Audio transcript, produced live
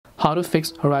How to fix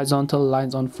horizontal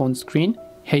lines on phone screen.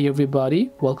 Hey everybody,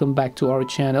 welcome back to our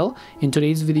channel. In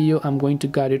today's video, I'm going to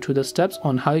guide you through the steps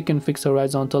on how you can fix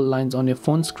horizontal lines on your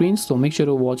phone screen, so make sure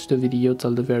to watch the video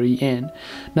till the very end.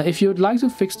 Now, if you would like to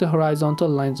fix the horizontal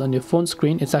lines on your phone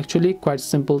screen, it's actually quite a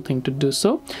simple thing to do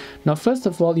so. Now, first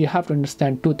of all, you have to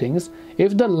understand two things.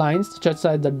 If the lines, such as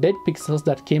the dead pixels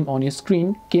that came on your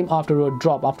screen, came after a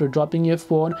drop, after dropping your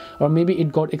phone, or maybe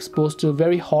it got exposed to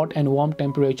very hot and warm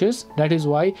temperatures, that is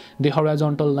why the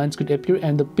horizontal lines could appear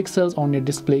and the pixels on your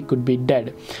display could be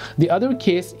dead. The other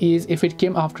case is if it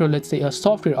came after, let's say, a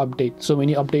software update. So when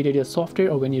you updated your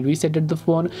software or when you resetted the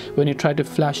phone, when you try to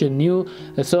flash a new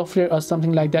software or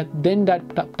something like that, then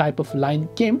that type of line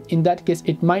came. In that case,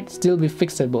 it might still be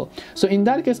fixable. So in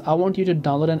that case, I want you to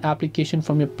download an application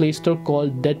from your Play Store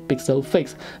called Dead Pixel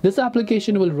Fix. This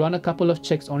application will run a couple of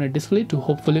checks on your display to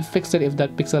hopefully fix it. If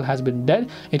that pixel has been dead,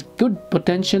 it could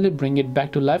potentially bring it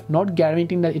back to life, not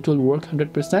guaranteeing that it will work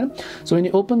 100%. So when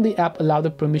you open the app, allow the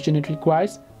permission it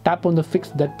requires, tap on the Fix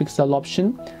Dead Pixel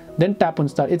option, then tap on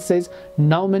Start. It says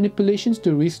now manipulations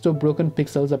to restore broken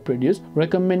pixels are produced,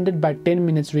 recommended by 10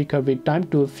 minutes recovery time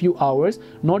to a few hours.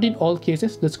 Not in all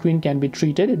cases the screen can be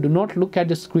treated. Do not look at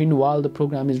the screen while the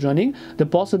program is running. The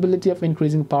possibility of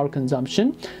increasing power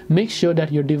consumption. Make sure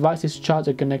that your device is charged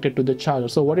or connected to the charger.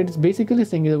 So what it is basically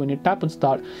saying is when you tap on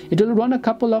Start, it will run a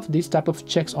couple of these type of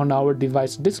checks on our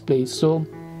device display. So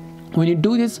when you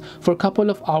do this for a couple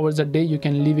of hours a day, you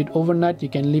can leave it overnight, you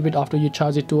can leave it after you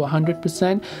charge it to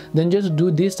 100%, then just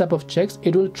do these type of checks.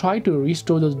 It will try to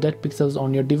restore those dead pixels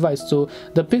on your device. So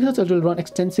the pixels will run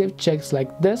extensive checks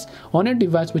like this on your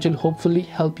device, which will hopefully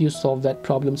help you solve that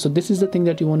problem. So this is the thing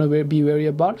that you want to be wary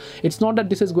about. It's not that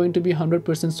this is going to be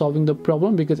 100% solving the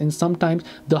problem, because in sometimes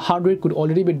the hardware could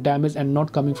already be damaged and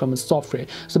not coming from a software.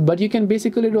 So but you can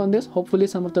basically run this. Hopefully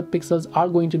some of the pixels are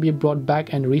going to be brought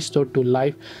back and restored to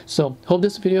life. So hope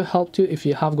this video helped you. If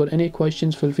you have got any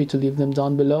questions, feel free to leave them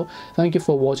down below. Thank you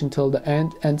for watching till the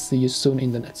end, and see you soon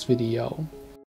in the next video.